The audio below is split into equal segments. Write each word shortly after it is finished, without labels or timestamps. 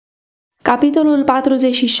Capitolul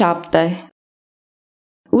 47.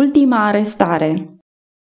 Ultima arestare.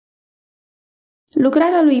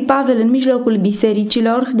 Lucrarea lui Pavel în mijlocul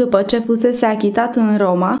bisericilor, după ce fusese achitat în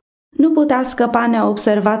Roma, nu putea scăpa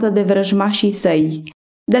neobservată de vrăjmașii săi.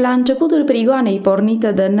 De la începutul prigoanei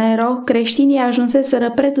pornite de Nero, creștinii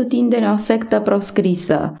ajunseseră pretutindeni o sectă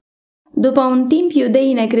proscrisă. După un timp,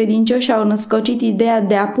 iudeii necredincioși au născocit ideea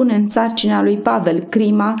de a pune în sarcina lui Pavel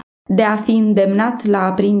crima de a fi îndemnat la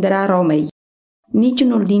aprinderea Romei.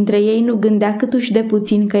 Niciunul dintre ei nu gândea câtuși de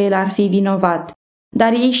puțin că el ar fi vinovat,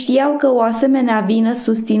 dar ei știau că o asemenea vină,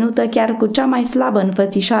 susținută chiar cu cea mai slabă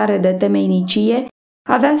înfățișare de temeinicie,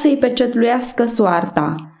 avea să-i pecetluiască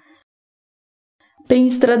soarta. Prin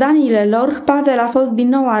strădaniile lor, Pavel a fost din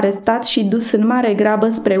nou arestat și dus în mare grabă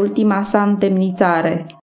spre ultima sa întemnițare.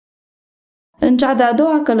 În cea de-a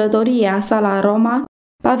doua călătorie a sa la Roma,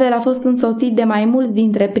 Pavel a fost însoțit de mai mulți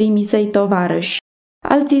dintre primii săi tovarăși.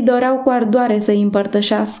 Alții doreau cu ardoare să-i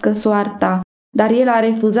împărtășească soarta, dar el a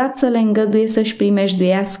refuzat să le îngăduie să-și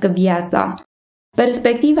primejduiască viața.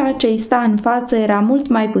 Perspectiva ce-i sta în față era mult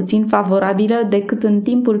mai puțin favorabilă decât în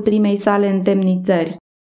timpul primei sale întemnițări.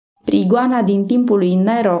 Prigoana din timpul lui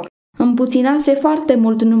Nero împuținase foarte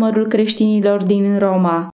mult numărul creștinilor din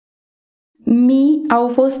Roma. Mii au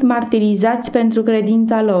fost martirizați pentru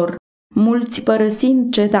credința lor, mulți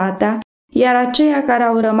părăsind cetatea, iar aceia care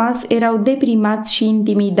au rămas erau deprimați și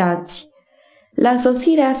intimidați. La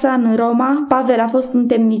sosirea sa în Roma, Pavel a fost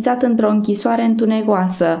întemnițat într-o închisoare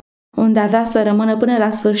întunecoasă, unde avea să rămână până la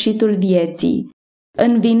sfârșitul vieții.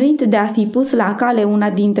 Învinuit de a fi pus la cale una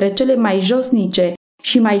dintre cele mai josnice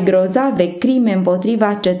și mai grozave crime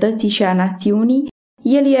împotriva cetății și a națiunii,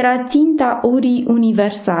 el era ținta urii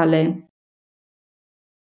universale.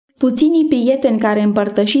 Puținii prieteni care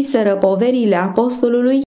împărtășiseră poverile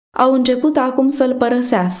apostolului au început acum să-l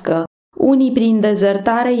părăsească, unii prin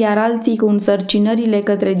dezertare, iar alții cu însărcinările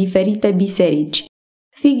către diferite biserici.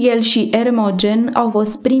 Figel și Ermogen au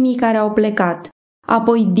fost primii care au plecat,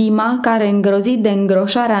 apoi Dima, care, îngrozit de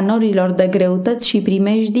îngroșarea norilor de greutăți și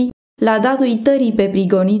primejdii, l-a dat uitării pe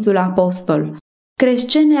prigonitul apostol.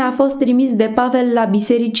 Crescene a fost trimis de Pavel la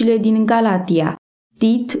bisericile din Galatia,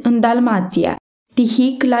 Tit în Dalmația,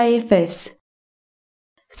 Tihic la Efes.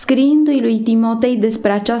 Scriindu-i lui Timotei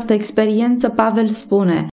despre această experiență, Pavel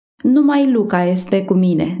spune: numai Luca este cu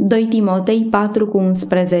mine. 2 Timotei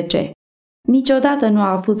 4:11. Niciodată nu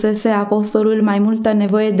a avusese apostolul mai multă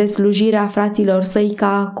nevoie de slujirea fraților săi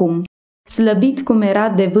ca acum, slăbit cum era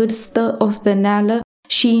de vârstă, osteneală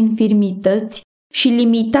și infirmități și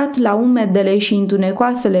limitat la umedele și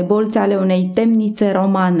întunecoasele bolți ale unei temnițe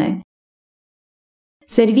romane.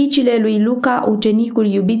 Serviciile lui Luca, ucenicul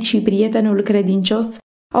iubit și prietenul credincios,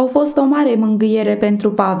 au fost o mare mângâiere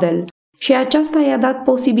pentru Pavel și aceasta i-a dat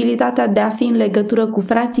posibilitatea de a fi în legătură cu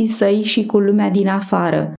frații săi și cu lumea din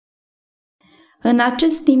afară. În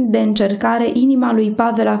acest timp de încercare, inima lui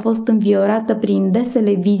Pavel a fost înviorată prin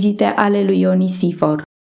desele vizite ale lui Onisifor.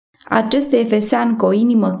 Acest efesean cu o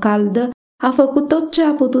inimă caldă a făcut tot ce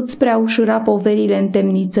a putut spre a ușura poverile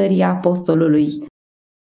întemnițării apostolului.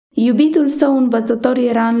 Iubitul său învățător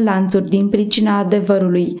era în lanțuri din pricina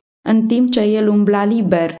adevărului, în timp ce el umbla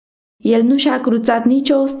liber. El nu și-a cruțat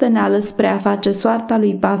nicio osteneală spre a face soarta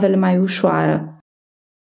lui Pavel mai ușoară.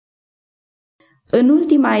 În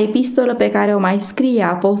ultima epistolă pe care o mai scrie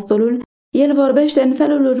apostolul, el vorbește în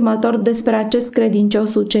felul următor despre acest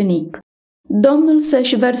credincios ucenic: Domnul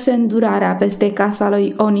să-și verse îndurarea peste casa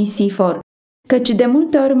lui Onisifor, căci de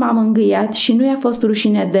multe ori m-a mângâiat și nu i-a fost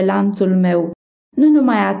rușine de lanțul meu. Nu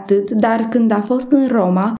numai atât, dar când a fost în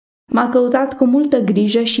Roma, m-a căutat cu multă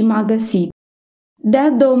grijă și m-a găsit. Dea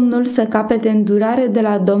Domnul să capete îndurare de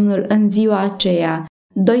la Domnul în ziua aceea.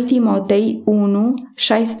 2 Timotei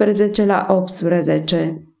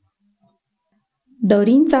 1:16-18.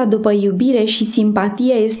 Dorința după iubire și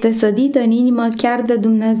simpatie este sădită în inimă chiar de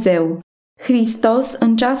Dumnezeu. Hristos,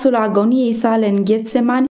 în ceasul agoniei sale în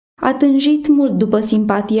Ghetsemani, a tânjit mult după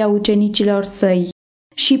simpatia ucenicilor săi.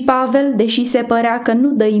 Și Pavel, deși se părea că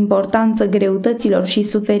nu dă importanță greutăților și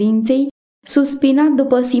suferinței, suspina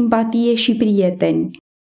după simpatie și prieteni.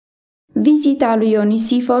 Vizita lui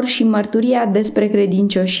Onisifor și mărturia despre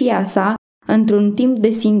credincioșia sa, într-un timp de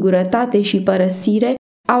singurătate și părăsire,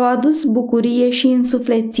 au adus bucurie și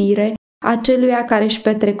însuflețire aceluia care își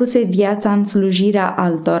petrecuse viața în slujirea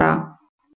altora.